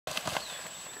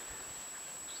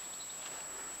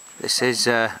This is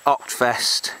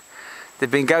Octfest. They've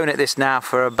been going at this now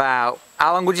for about,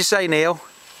 how long would you say, Neil?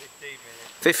 15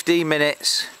 minutes. 15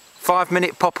 minutes.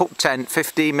 5-minute pop-up tent,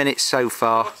 15 minutes so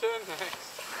far. Your turn next.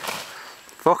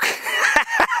 Fuck.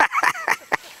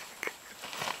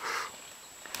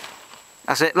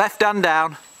 That's it, left hand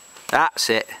down.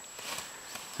 That's it.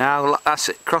 Now, that's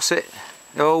it, cross it.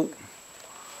 Oh.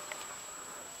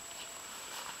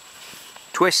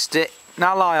 Twist it.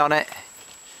 Now lie on it.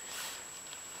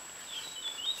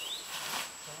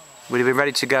 We'd have been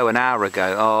ready to go an hour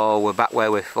ago. Oh, we're back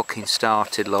where we fucking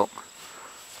started, look.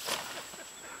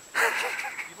 You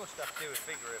must have to do a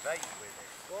figure of 8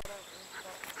 with it.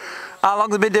 How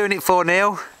long have they been doing it for,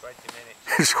 Neil? 20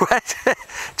 minutes.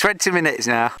 20 minutes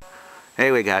now.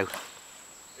 Here we go.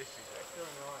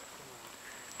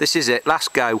 This is it,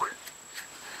 last go.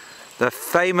 The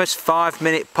famous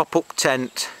 5-minute pop-up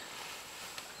tent.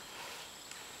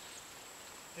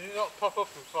 Did it not pop up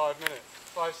in 5 minutes?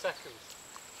 5 seconds?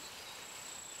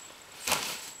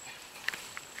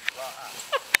 Like that.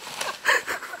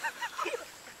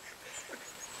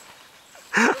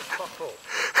 Pop up.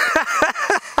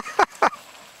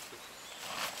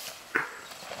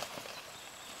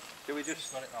 Do we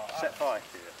just set fire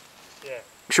to it? Yeah.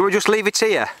 Shall we just leave it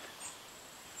here?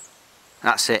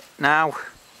 That's it. Now,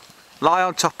 lie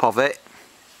on top of it.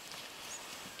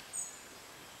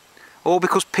 All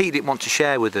because Pete didn't want to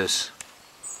share with us.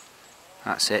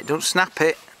 That's it. Don't snap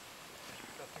it.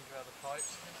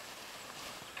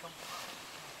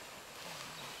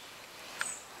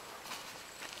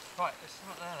 Right, it's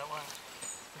not there, that won't.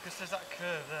 Because there's that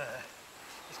curve there.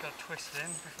 It's got to twist in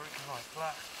before it can lie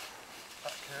flat.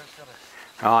 That curve's got to...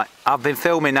 Right, I've been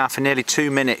filming now for nearly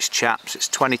 2 minutes, chaps. It's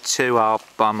 22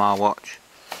 by my watch.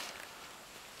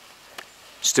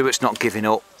 Stuart's not giving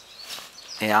up.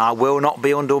 Yeah, I will not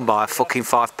be undone by a fucking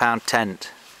 £5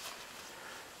 tent.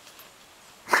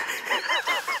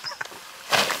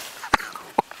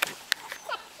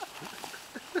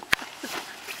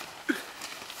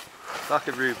 Like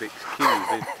a Rubik's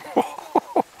Cube.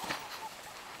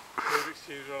 Rubik's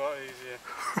Cube's a lot easier.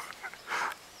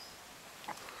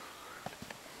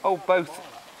 Hold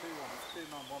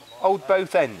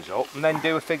both ends up and then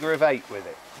do a figure of 8 with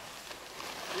it.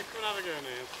 You come and have a go,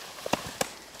 Neil.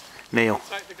 Neil.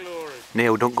 Take the glory.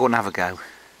 Neil, don't go and have a go.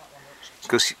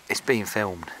 Because it's being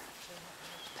filmed.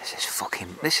 This is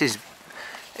fucking...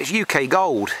 It's UK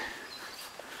gold.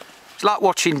 It's like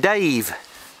watching Dave.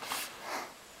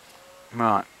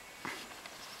 Right.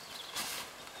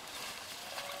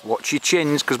 Watch your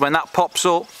chins, because when that pops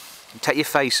up, you take your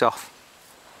face off.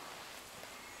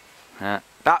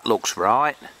 That looks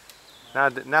right.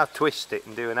 Now twist it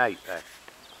and do an 8 there.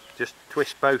 Just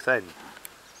twist both ends.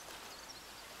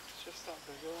 It's just that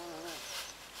big one,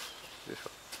 isn't it? Just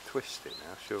twist it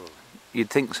now, surely.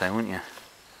 You'd think so, wouldn't you?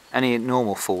 Any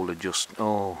normal fool would just...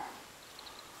 Oh.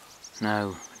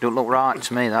 No. Don't look right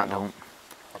to me, that don't.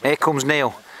 Here comes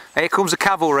Neil. Here comes the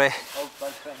cavalry. Hold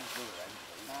both ends with it then,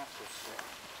 please. Now twist it.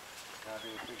 Now do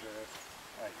a figure of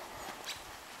 8.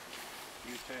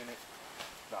 You turn it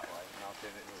that way and I'll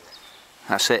turn it the other way.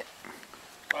 That's it.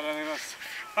 I don't think that's...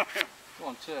 Go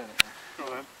on, turn it then. Go on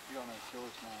then. You've got no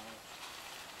choice now.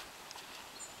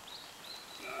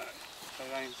 No,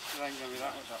 it ain't going to be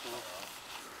that much cool.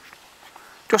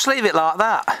 Just leave it like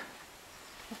that.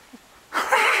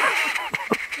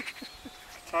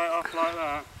 Tie it off like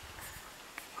that.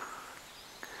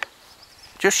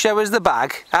 Just show us the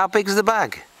bag. How big's the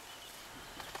bag?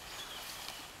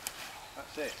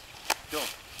 That's it. Done.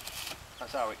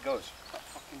 That's how it goes. I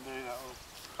can do that all.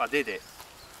 I did it.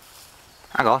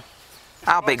 Hang on.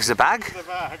 How big's the bag? The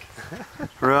bag.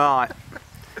 Right.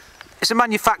 It's a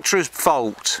manufacturer's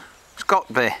fault. It's got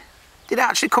to be. Did it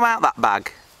actually come out that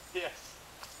bag? Yes.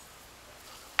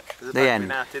 There's The end.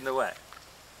 been out in the wet.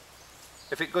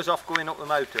 If it goes off going up the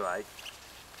motorway,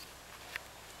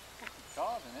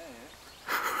 Garden, here.